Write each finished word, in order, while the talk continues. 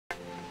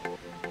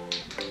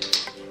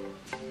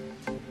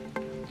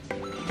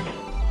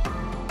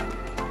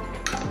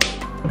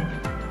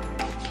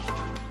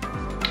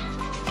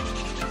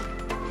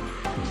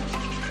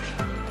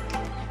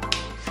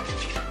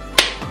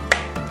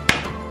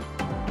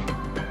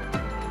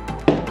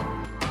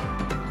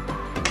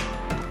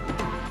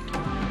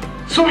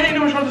सो ही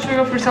नमस्कार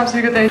दोस्तों, फिर से आप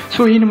सभी कहते हैं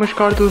सो ही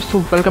नमस्कार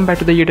दोस्तों, welcome back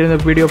to the yet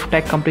another video of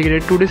take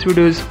complicated. Today's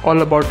video is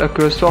all about a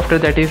क्यूरा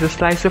software that is a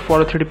slicer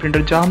for a 3D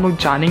printer, जहां हम लोग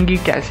जानेंगे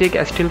कैसे एक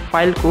STL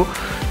फाइल को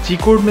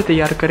Gcode में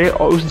तैयार करें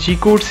और उस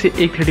Gcode से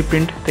एक 3D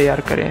प्रिंट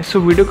तैयार करें। सो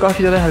वीडियो काफ़ी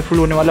ज़्यादा हेल्पफुल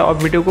होने वाला है और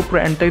वीडियो को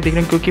पूरा एंड तक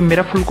देखना, क्योंकि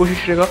मेरा फुल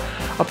कोशिश रहेगा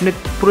अपने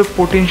पूरे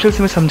पोटेंशियल से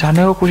मैं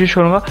समझाने की कोशिश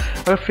करूँगा।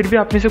 अगर फिर भी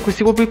आप में से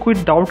किसी को भी कोई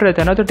डाउट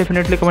रहता है ना, तो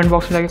डेफिनेटली कमेंट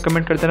बॉक्स में जाकर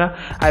कमेंट कर देना।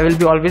 I will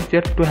be always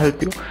there to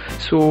help you.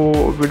 So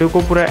video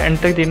को पूरा एंड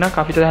तक देखना,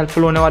 काफ़ी ज़्यादा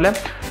हेल्पफुल होने वाला है।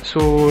 So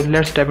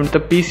let's dive into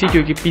the PC,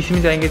 क्योंकि पीसी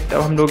में जाएंगे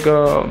तब हम लोग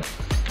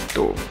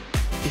तो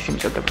पीसी में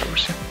चलते हैं बराबर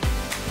से।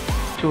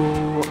 तो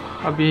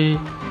अभी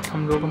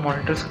हम लोग का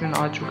मॉनिटर स्क्रीन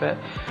आ चुका है।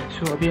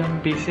 सो अभी हम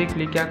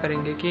बेसिकली क्या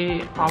करेंगे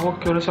कि आपको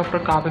क्यूरा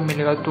सॉफ्टवेयर कहाँ पे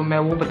मिलेगा, तो मैं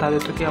वो बता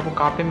देता हूँ कि आपको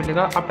कहाँ पे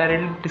मिलेगा। आप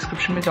डायरेक्टली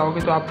डिस्क्रिप्शन में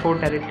जाओगे तो आपको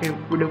डायरेक्टली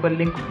वीडियो का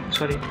लिंक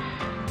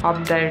आप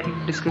डायरेक्टली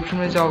डिस्क्रिप्शन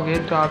में जाओगे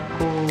तो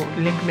आपको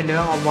लिंक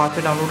मिलेगा, आप वहाँ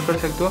से डाउनलोड कर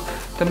सकते हो।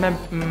 तो मैं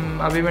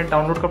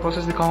डाउनलोड का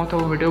प्रोसेस दिखाऊँ तो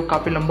वीडियो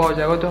काफ़ी लंबा हो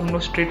जाएगा, तो हम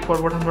लोग स्ट्रेट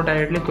फॉरवर्ड हम लोग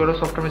डायरेक्टली क्यूरा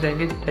सॉफ्टवेयर में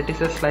जाएंगे, दैट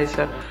इज़ अ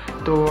स्लाइसर।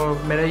 तो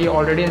मेरा ये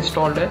ऑलरेडी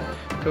इंस्टॉल्ड है,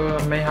 तो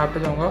मैं यहाँ पे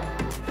जाऊँगा।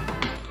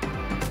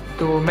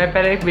 तो मैं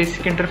पहले एक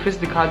बेसिक इंटरफेस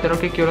दिखा दे रहा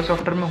हूँ कि क्यूरा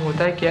सॉफ्टवेयर में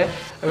होता है क्या है।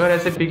 अगर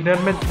ऐसे बिगनर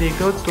में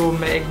देखो तो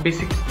मैं एक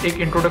बेसिक एक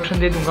इंट्रोडक्शन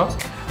दे दूँगा,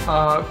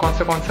 कौन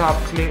सा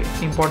आपके लिए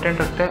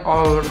इम्पोर्टेंट रखता है,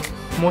 और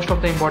मोस्ट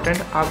ऑफ द इम्पॉर्टेंट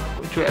आप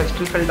जो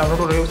STL फाइल डाउनलोड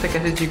हो रही है उसे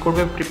कैसे Gcode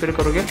में प्रिपेयर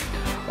करोगे,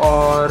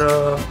 और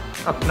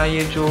अपना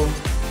ये जो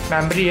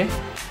मेमोरी है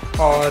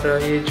और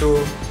ये जो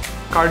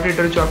कार्ड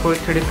रीडर जो आपको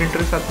 3D प्रिंटर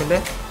के साथ मिले,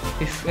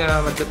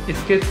 मतलब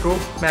इसके थ्रू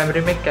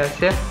मेमोरी में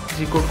कैसे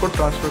Gcode को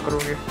ट्रांसफ़र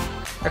करोगे,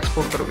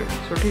 एक्सपोर्ट करोगे।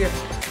 सो ठीक है,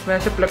 मैं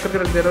ऐसे प्लग करके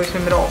रख दे रहा हूँ।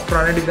 इसमें मेरा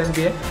पुराना डिज़ाइन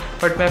भी है,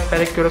 बट मैं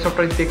पहले क्यूरा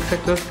सॉफ्टवेयर देख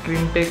सकते हो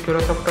स्क्रीन पे क्यूरा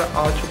सॉफ्टवेयर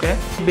आ चुका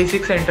है।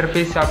 बेसिक सा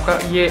इंटरफेस है आपका,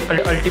 ये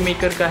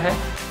अल्टीमेकर का है।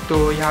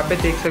 तो यहाँ पे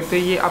देख सकते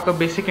हो ये आपका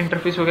बेसिक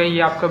इंटरफेस हो गया,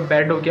 ये आपका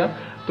बेड हो गया।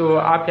 तो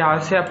आप यहाँ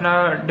से अपना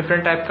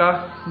डिफरेंट टाइप का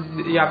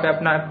यहाँ पे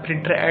अपना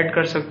प्रिंटर ऐड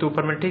कर सकते हो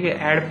ऊपर में, ठीक है।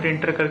 ऐड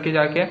प्रिंटर करके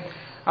जाके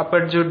आप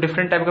जो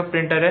डिफरेंट टाइप का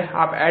प्रिंटर है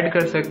आप ऐड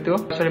कर सकते हो।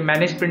 सॉरी,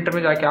 मैनेज प्रिंटर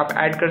में जाके आप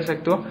ऐड कर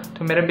सकते हो।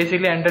 तो मेरा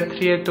बेसिकली एंटर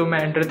 3 है, तो मैं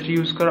एंटर 3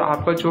 यूज़ करो,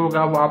 आपका जो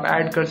होगा वो आप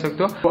ऐड कर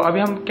सकते हो। तो अभी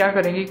हम क्या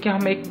करेंगे कि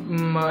हम एक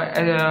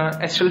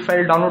STL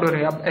फाइल डाउनलोड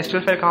करेंगे। अब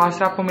STL फाइल कहाँ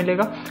से आपको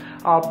मिलेगा,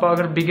 आप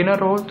अगर बिगिनर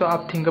हो तो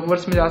आप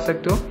थिंकवर्स में जा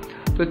सकते हो।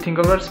 तो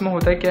थिंकवर्स में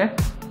होता है क्या है,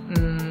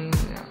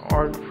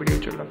 और वीडियो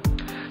चलो।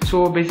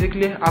 सो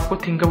बेसिकली आपको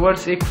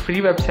थिंकवर्स एक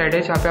फ्री वेबसाइट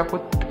है, जहाँ पे आपको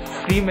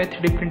फ्री में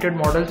 3D प्रिंटेड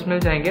मॉडल्स मिल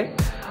जाएंगे,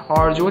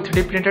 और जो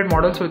 3D प्रिंटेड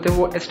मॉडल्स होते हैं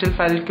वो STL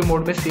फाइल के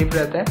मोड में सेव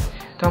रहता है।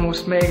 तो हम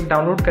उसमें एक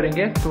डाउनलोड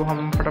करेंगे, तो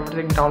हम फटाफट से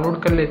एक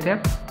डाउनलोड कर लेते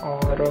हैं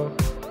और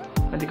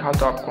मैं दिखाता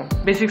हूँ आपको।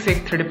 बेसिक से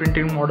एक 3D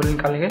प्रिंटिंग मॉडल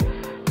निकालेंगे,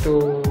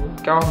 तो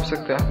क्या हो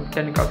सकता है, हम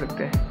क्या निकाल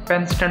सकते हैं,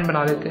 पेन स्टैंड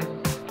बना लेते हैं।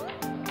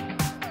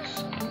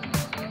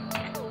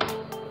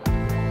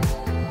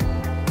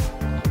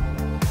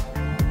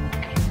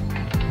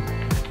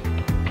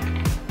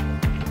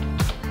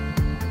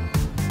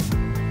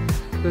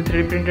 तो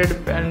 3D प्रिंटेड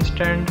पेन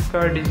स्टैंड का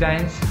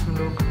डिज़ाइंस हम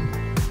लोग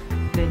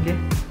देंगे।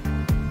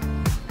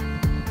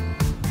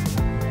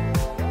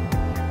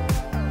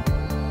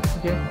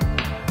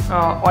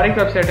 और एक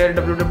वेबसाइट है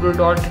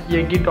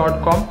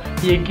www.yegi.com।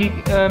 येगी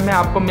में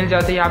आपको मिल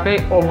जाता है, यहाँ पे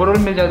ओवरऑल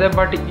मिल जाता है,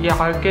 बट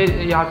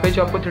यहाँ पे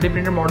जो आपको 3D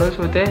प्रिंटेड मॉडल्स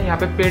होते हैं यहाँ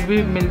पे पेड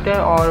भी मिलते हैं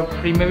और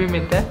फ्री में भी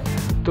मिलते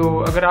हैं। तो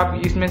अगर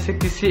आप इसमें से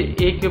किसी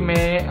एक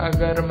में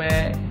अगर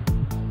मैं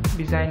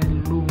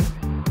डिज़ाइन लूँ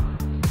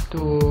तो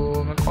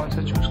मैं कौन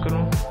सा चूज़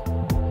करूँ,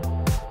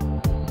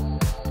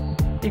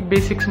 एक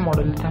बेसिक से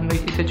मॉडल लेते हैं हम लोग,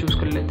 इसे चूज़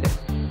कर लेते हैं।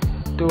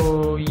 तो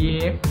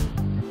ये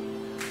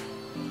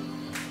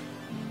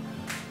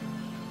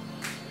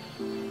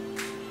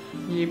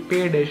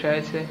पेड है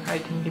शायद से, आई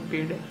थिंक ये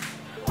पेड है।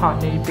 हाँ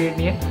नहीं, पेड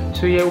नहीं है।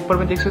 सो ये ऊपर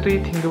में देख सकते हो,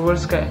 ये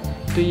थिंकवर्स का है।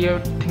 तो ये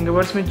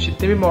थिंकवर्स में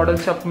जितने भी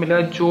मॉडल्स आपको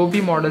मिलेगा, जो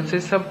भी मॉडल्स है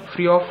सब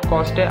फ्री ऑफ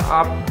कॉस्ट है,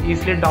 आप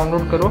इजीली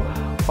डाउनलोड करो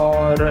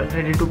और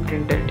रेडी टू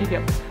प्रिंट है, ठीक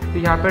है। तो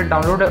यहाँ पे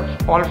डाउनलोड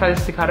ऑल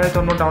फाइल्स दिखा रहा है, तो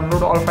हम लोग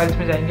डाउनलोड ऑल फाइल्स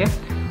में जाएंगे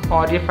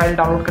और ये फाइल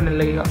डाउनलोड करने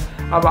लगेगा।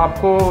 अब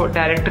आपको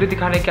डायरेक्टरी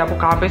दिखाने की आपको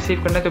कहाँ पे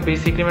सेव करना है, तो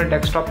बेसिकली मैं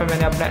डेस्कटॉप पे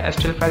मैंने अपना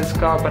STL फाइल्स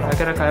का बना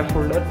के रखा है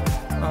फोल्डर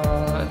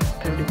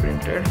 3D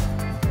प्रिंटेड।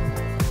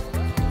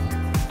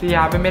 तो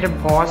यहाँ पे मेरे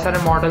बहुत सारे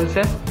मॉडल्स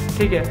हैं,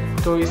 ठीक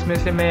है। तो इसमें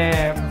से मैं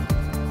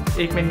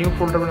एक न्यू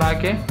फोल्डर बना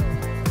के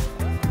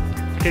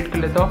क्रिएट कर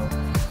लेता हूँ।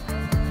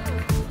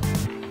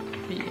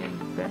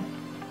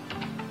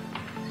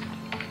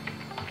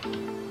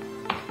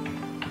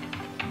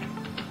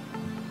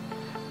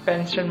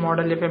 पेन स्टैंड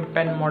मॉडल या फिर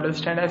पेन मॉडल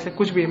स्टैंड, ऐसे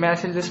कुछ भी मैं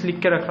ऐसे जस्ट लिख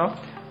के रख रहा हूँ।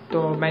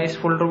 तो मैं इस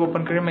फोल्डर को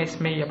ओपन करके मैं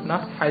इसमें ही अपना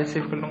फाइल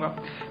सेव कर लूँगा।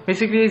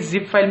 बेसिकली ये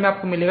जिप फाइल में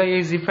आपको मिलेगा,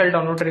 ये जिप फाइल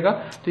डाउनलोड करेगा।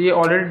 तो ये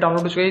ऑलरेडी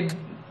डाउनलोड हो चुका है,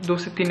 2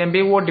 से 3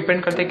 MB, वो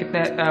डिपेंड करता है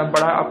कितने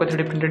बड़ा आपका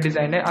 3D प्रिंटेड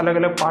डिज़ाइन है, अलग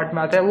अलग पार्ट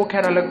में आता है। वो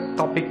खैर अलग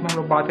टॉपिक में हम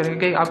लोग बात करेंगे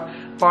कि आप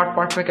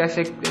पार्ट में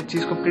कैसे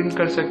चीज़ को प्रिंट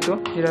कर सकते हो।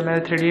 ये रहा मेरा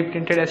 3D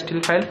प्रिंटेड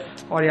STL फाइल,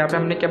 और यहाँ पे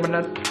हमने क्या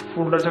बना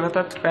फोल्डर जगह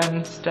था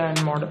पेन स्टैंड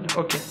मॉडल।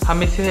 ओके,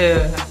 हम इसे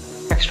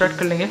एक्सट्रैक्ट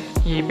कर लेंगे।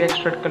 यहीं पे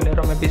एक्सट्रैक्ट कर ले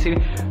रहा हूँ मैं।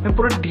 बेसिकली मैं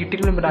पूरा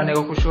डिटेल में बनाने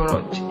का कोशिश कर रहा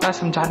हूँ, जितना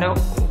समझाने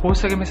हो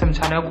सके मैं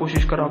समझाने का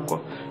कोशिश कर रहा हूँ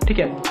आपको, ठीक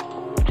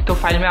है। तो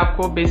फाइल में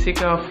आपको बेसिक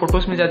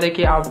फोटोज़ मिल जाता है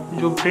कि आप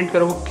जो प्रिंट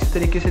करो वो किस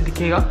तरीके से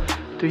दिखेगा।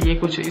 तो ये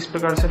कुछ इस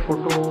प्रकार से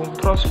फोटो,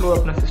 थोड़ा स्लो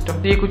अपना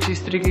सिस्टम, तो ये कुछ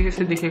इस तरीके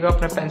से दिखेगा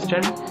अपना पेन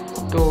स्टैंड।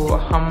 तो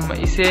हम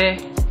इसे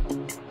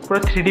पूरा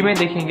 3D में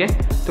देखेंगे।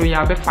 तो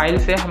यहाँ पे फाइल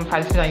से हम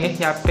फाइल से जाएंगे,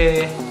 यहाँ पे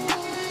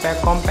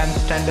बैककॉम पेन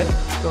स्टैंड है,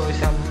 तो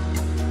इसे हम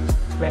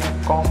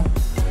बैककॉम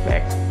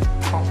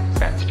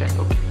पेन स्टैंड,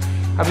 ओके।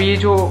 अभी ये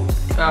जो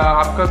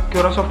आपका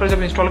क्यूरा सॉफ्टवेयर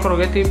जब इंस्टॉल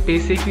करोगे तो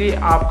बेसिकली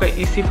आपका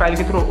इसी फाइल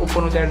के थ्रू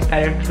ओपन हो जाएगा,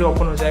 डायरेक्टली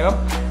ओपन हो जाएगा।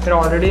 मेरा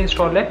ऑलरेडी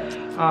इंस्टॉल है।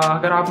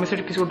 अगर आप में से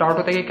किसी को डाउट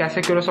होता है कि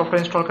कैसे क्यूरा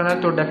सॉफ्टवेयर इंस्टॉल करना है,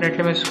 तो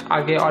डेफिनेटली मैं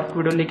आगे और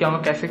वीडियो लेके आऊँगा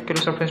कैसे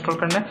क्यूरा सॉफ्टवेयर इंस्टॉल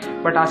करना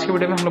है। बट आज की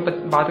वीडियो में हम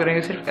लोग बात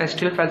करेंगे सिर्फ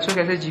STL फाइल्स को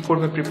कैसे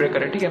Gcode में प्रिपेयर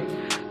करें, ठीक है।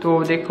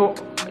 तो देखो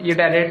ये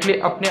डायरेक्टली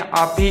अपने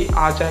आप ही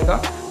आ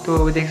जाएगा।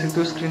 तो देख सकते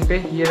हो स्क्रीन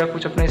पे ये रहा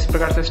कुछ अपना इस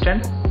प्रकार से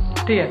स्टैंड,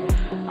 ठीक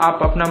है। आप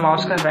अपना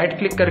माउस का राइट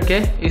क्लिक करके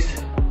इस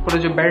पूरा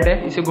जो बेड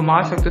है इसे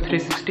घुमा सकते हो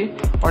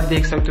 360 और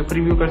देख सकते हो,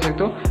 प्रीव्यू कर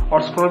सकते हो।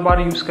 और स्क्रॉल बार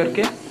यूज़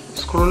करके,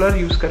 स्क्रॉलर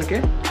यूज़ करके,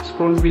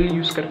 स्क्रॉल व्हील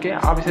यूज़ करके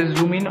आप इसे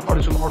जूम इन और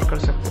जूम आउट कर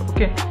सकते हो,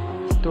 ओके।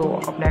 तो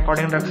अपने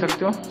अकॉर्डिंग रख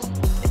सकते हो।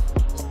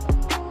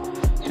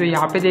 तो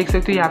यहाँ पे देख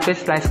सकते हो, यहाँ पे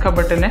स्लाइस का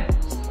बटन है।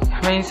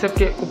 हमें इन सब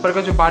के ऊपर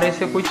का जो बार है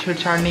इसे कोई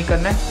छेड़छाड़ नहीं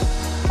करना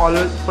है, ऑल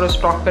पूरा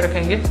स्टॉक पे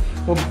रखेंगे।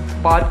 वो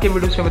बाद के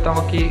वीडियोस में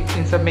बताऊंगा कि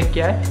इन सब में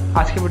क्या है।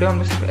 आज की वीडियो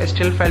हम सिर्फ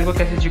STL फाइल को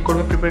कैसे Gcode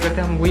में प्रिपेयर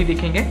करते हैं हम वही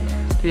देखेंगे।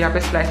 तो यहाँ पे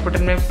स्लाइस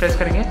बटन में प्रेस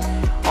करेंगे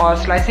और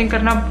स्लाइसिंग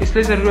करना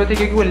इसलिए ज़रूरत है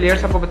क्योंकि वो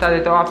लेयर्स आपको बता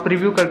देता हो, आप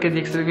प्रीव्यू करके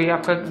देख सकते हो कि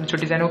आपका जो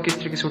डिज़ाइन है वो किस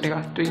तरीके से उठेगा।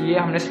 तो ये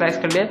हमने स्लाइस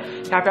कर लिया।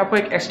 यहाँ पे आपको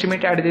एक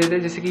एस्टिमेट ऐड दे देते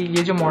हैं, जैसे कि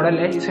ये जो मॉडल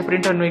है इसे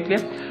प्रिंट करने के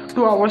लिए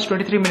 2 hours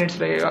 23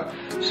 minutes लगेगा।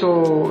 सो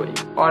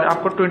और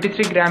आपको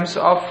 23 grams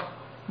ऑफ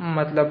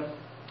मतलब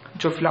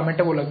जो फिलामेंट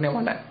है वो लगने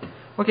वाला है,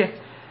 ओके।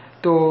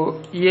 तो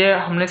ये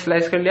हमने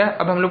स्लाइस कर लिया।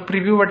 अब हम लोग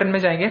प्रीव्यू बटन में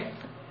जाएंगे।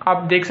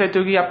 आप देख सकते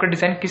हो कि आपका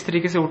डिज़ाइन किस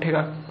तरीके से उठेगा,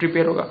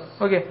 प्रिपेयर होगा,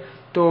 ओके।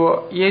 तो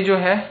ये जो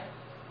है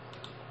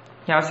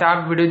यहाँ से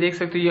आप वीडियो देख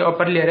सकते हो, ये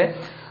अपर लेयर है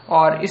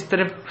और इस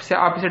तरफ से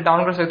आप इसे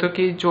डाउन कर सकते हो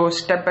कि जो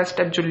स्टेप बाय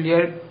स्टेप जो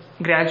लेयर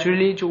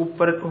ग्रेजुअली जो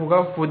ऊपर होगा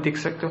वो देख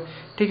सकते हो,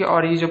 ठीक है।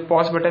 और ये जो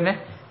पॉज बटन है,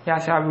 यहाँ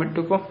से आप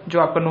वीडियो को जो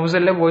आपका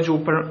नोजल है वो जो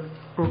ऊपर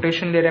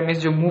रोटेशन ले रहा है,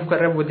 जो मूव कर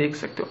रहा है वो देख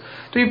सकते हो।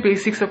 तो ये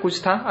बेसिक सा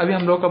कुछ था। अभी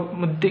हम लोग का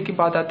मुद्दे की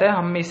बात आता है,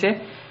 हम इसे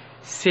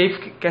सेव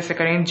कैसे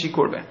करेंगे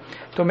Gcode में।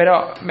 तो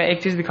मैं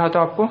एक चीज़ दिखाता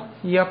हूँ आपको।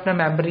 ये अपना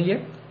मेमोरी है,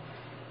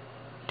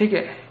 ठीक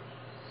है,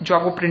 जो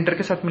आपको प्रिंटर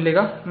के साथ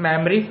मिलेगा,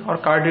 मेमोरी और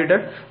कार्ड रीडर।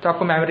 तो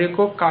आपको मेमोरी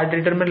को कार्ड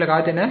रीडर में लगा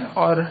देना है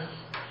और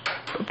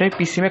अपने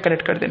PC में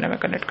कनेक्ट कर देना है। मैं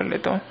कनेक्ट कर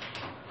लेता हूँ।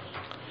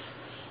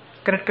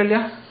 कनेक्ट कर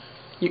लिया।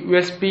 ये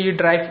USB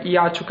ड्राइव ये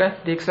आ चुका है,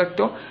 देख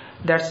सकते हो,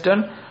 दैट्स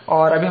डन।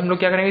 और अभी हम लोग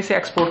क्या करेंगे, इसे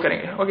एक्सपोर्ट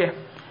करेंगे, ओके।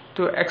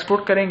 तो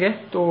एक्सपोर्ट करेंगे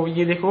तो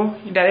ये देखो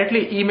डायरेक्टली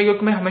ई में,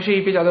 क्योंकि मैं हमेशा ई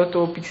पे जाता हूँ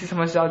तो PC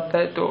समझ जाता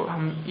है, तो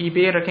हम ई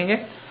पे रखेंगे।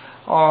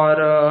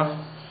 और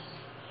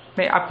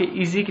मैं आपके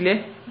इजी के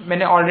लिए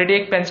मैंने ऑलरेडी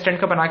एक पेन स्टैंड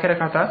का बना के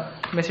रखा था,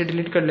 मैं इसे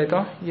डिलीट कर लेता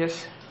हूँ।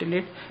 Yes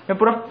delete. मैं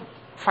पूरा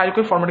फाइल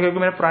को फॉर्मेट करके,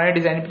 मेरा पुराने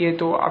डिज़ाइन भी है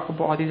तो आपको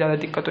बहुत ही ज़्यादा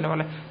दिक्कत होने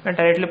वाला है। मैं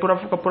डायरेक्टली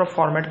पूरा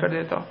फॉर्मेट कर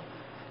देता हूँ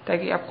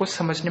ताकि आपको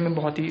समझने में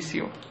बहुत ही ईजी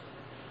हो।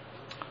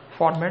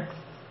 Format,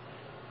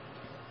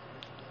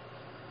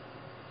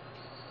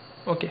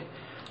 okay,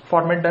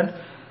 format done.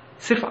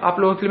 सिर्फ आप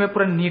लोगों के लिए मैं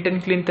पूरा नीट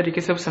एंड क्लीन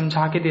तरीके से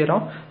समझा के दे रहा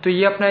हूँ। तो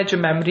ये अपना जो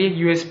मेमोरी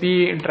USB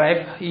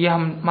ड्राइव ये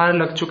हमारा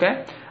लग चुका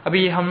है।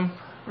 अभी हम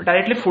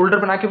डायरेक्टली फोल्डर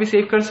बना के भी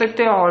सेव कर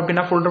सकते हैं और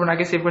बिना फोल्डर बना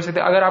के सेव कर सकते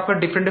हैं। अगर आपका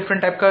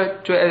डिफरेंट टाइप का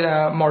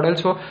जो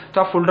मॉडल्स हो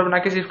तो आप फोल्डर बना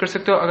के सेव कर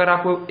सकते हो। अगर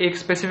आप एक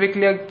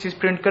स्पेसिफिकली चीज़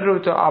प्रिंट कर रहे हो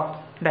तो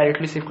आप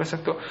डायरेक्टली सेव कर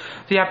सकते हो।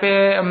 तो यहाँ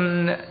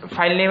पे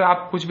फाइल नेम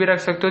आप कुछ भी रख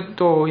सकते हो।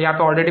 तो यहाँ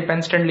पे ऑलरेडी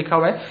पेन स्टैंड लिखा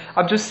हुआ है।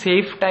 अब जो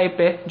सेव टाइप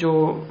है,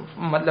 जो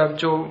मतलब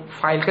जो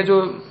फाइल का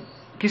जो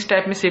किस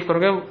टाइप में सेव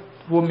करोगे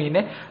वो मेन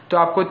है। तो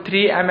आपको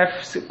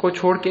 3MF को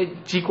छोड़ के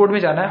Gcode में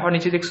जाना है और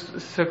नीचे देख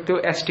सकते हो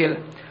STL।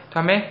 तो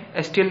हमें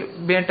STL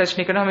में टच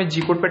नहीं करना, हमें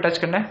Gcode पे टच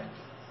करना है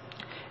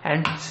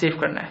एंड सेव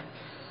करना है।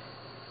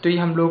 तो ये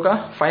हम लोगों का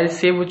फाइल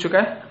सेव हो चुका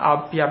है।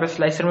 आप यहाँ पे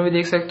स्लाइसर में भी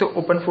देख सकते हो,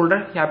 ओपन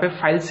फोल्डर, यहाँ पे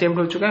फाइल सेव्ड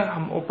हो चुका है।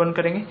 हम ओपन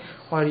करेंगे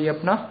और ये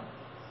अपना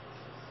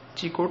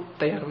Gcode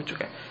तैयार हो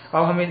चुका है।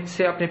 अब हम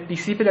इसे अपने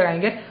PC पे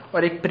लगाएंगे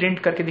और एक प्रिंट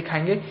करके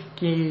दिखाएंगे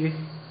कि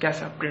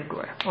कैसा प्रिंट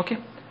हुआ है, ओके।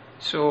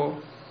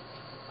 सो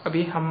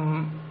अभी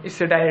हम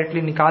इससे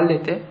डायरेक्टली निकाल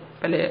लेते,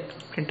 पहले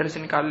प्रिंटर से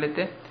निकाल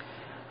लेते,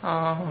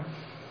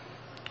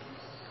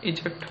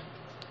 eject,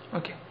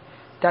 okay,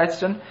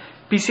 that's done.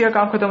 PC का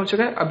काम खत्म हो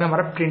चुका है, अभी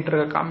हमारा प्रिंटर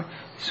का काम है।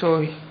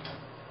 सो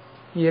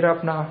ये रहा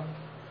अपना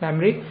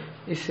मेमोरी,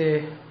 इसे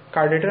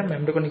कार्ड रीडर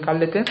मेमोरी को निकाल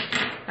लेते हैं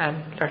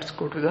and let's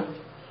go to the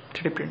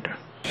 3D printer.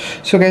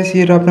 So guys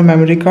ये रहा अपना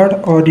मेमोरी कार्ड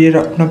और ये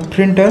रहा अपना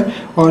प्रिंटर।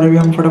 और अभी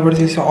हम फटाफट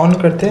से इसे ऑन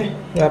करते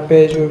हैं। यहाँ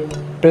पे जो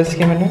प्रेस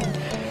किया मैंने,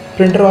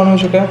 प्रिंटर ऑन हो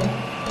चुका है।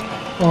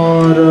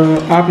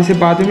 और आप इसे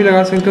बाद में भी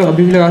लगा सकते हो,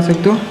 अभी भी लगा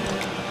सकते हो।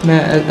 मैं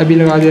अभी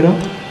लगा दे रहा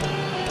हूँ।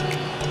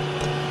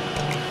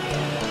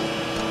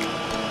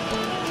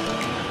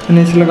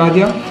 मैंने इसे लगा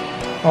दिया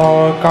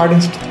और कार्ड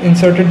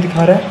इंसर्टेड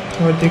दिखा रहा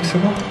है और देख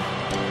सको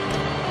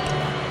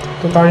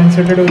तो कार्ड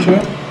इंसर्टेड हो चुका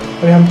है।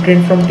 अभी हम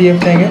प्रिंट फ्रॉम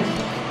TF जाएंगे,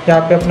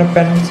 यहाँ पे अपना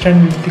पेन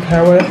स्टैंड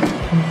दिखाया हुआ है,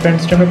 हम पेन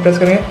स्टैंड में प्रेस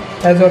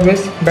करेंगे। एज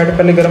ऑलवेज बेड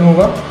पहले गर्म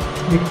होगा,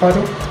 देख पा रहे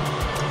हो,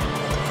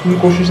 पूरी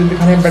कोशिश से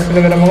दिखाने बेड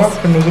पहले गर्म होगा,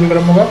 फिर नोजल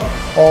गर्म होगा,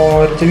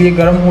 और जब ये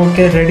गर्म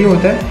होकर रेडी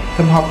होता है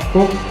तब हम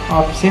आपको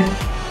आपसे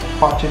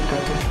बातचीत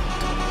करते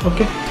हैं।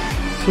 ओके,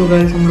 सो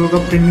गाइस हम लोगों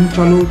का प्रिंटिंग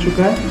चालू हो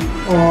चुका है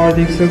और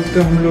देख सकते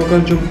हो हम लोगों का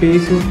जो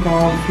बेस है वो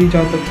काफ़ी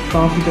ज़्यादा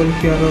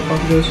किया रहा है,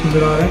 काफ़ी ज़्यादा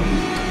सुंदर आ रहा है।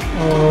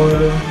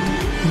 और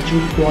जो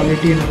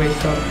क्वालिटी है ना भाई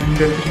साहब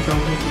 100% का,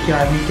 क्या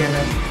ही कहना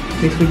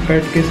है। देख सकते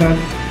बेड के साथ,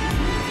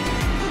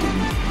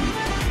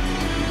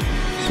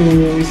 सो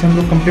इसे हम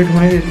लोग कंप्लीट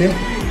होने देते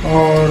हैं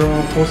और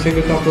हो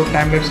सके तो आप लोग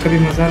टाइम लैप्स का भी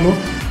मज़ा लो,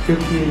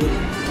 क्योंकि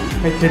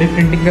भाई 3D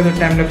प्रिंटिंग का तो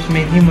टाइम लैप्स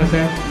में ही मज़ा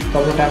है, तो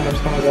आप लोग टाइम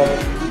लैप्स का मज़ा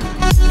लो।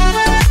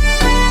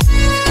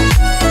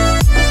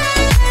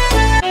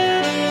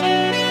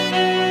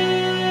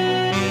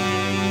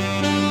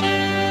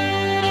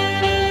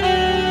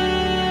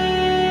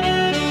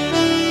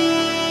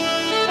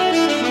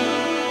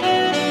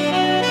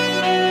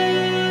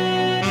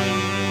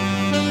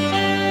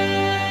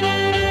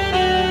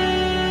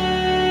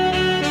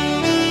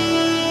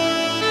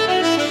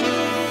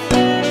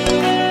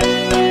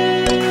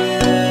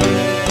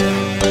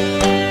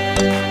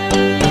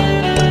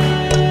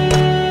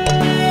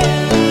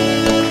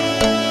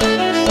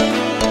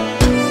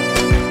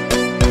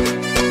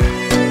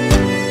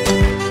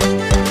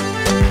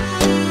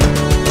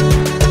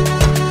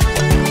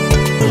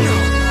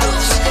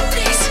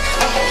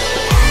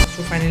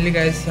 फाइनली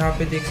गाइस यहाँ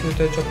पे देख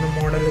सकते हो जो अपना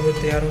मॉडल है वो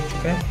तैयार हो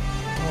चुका है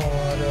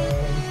और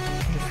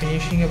जो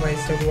फिनिशिंग है भाई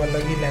सब वो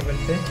अलग ही लेवल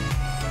पे,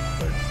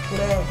 पर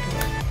थोड़ा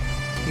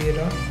ये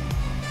रहा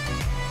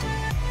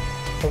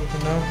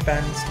अपना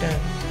पेन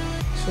स्टैंड।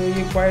 सो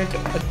ये क्वाइट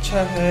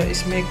अच्छा है,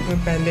 इसमें एक मैं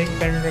पहले एक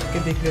पेन रख के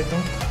देख लेता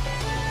हूँ,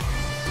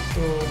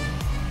 तो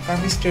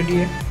काफ़ी स्टडी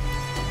है।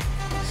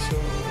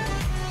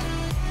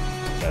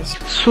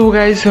 सो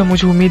गाइज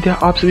मुझे उम्मीद है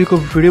आप सभी को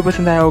वीडियो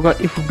पसंद आया होगा।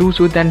 If do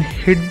so then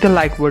hit the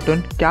like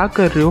button, क्या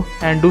कर रहे हो,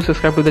 and do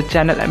subscribe to the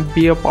channel and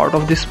be a part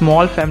of this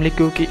small family,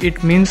 क्योंकि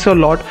इट मीन्स अ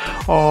लॉट।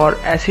 और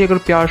ऐसे ही अगर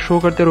प्यार शो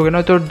करते रहोगे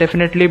ना तो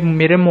डेफिनेटली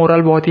मेरे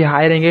मोरल बहुत ही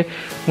हाई रहेंगे,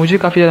 मुझे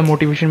काफ़ी ज़्यादा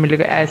मोटिवेशन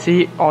मिलेगा ऐसे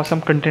ही ऑसम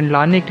कंटेंट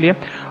लाने के लिए।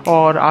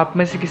 और आप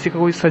में से किसी का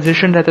कोई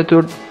सजेशन रहता है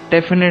तो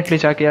डेफिनेटली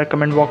जाके यार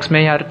कमेंट बॉक्स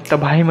में यार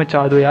तबाही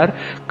मचा दो यार,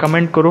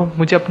 कमेंट करो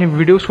मुझे अपनी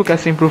वीडियोस को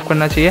कैसे इंप्रूव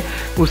करना चाहिए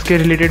उसके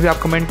रिलेटेड भी आप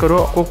कमेंट करो।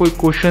 आपको कोई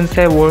क्वेश्चंस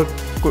है वो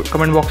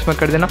कमेंट बॉक्स में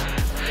कर देना।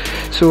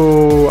 सो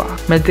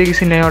मिलते हैं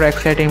किसी नए और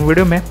एक्साइटिंग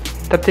वीडियो में,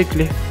 तब तक के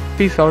लिए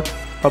पीस आउट,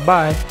 बाय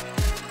बाय।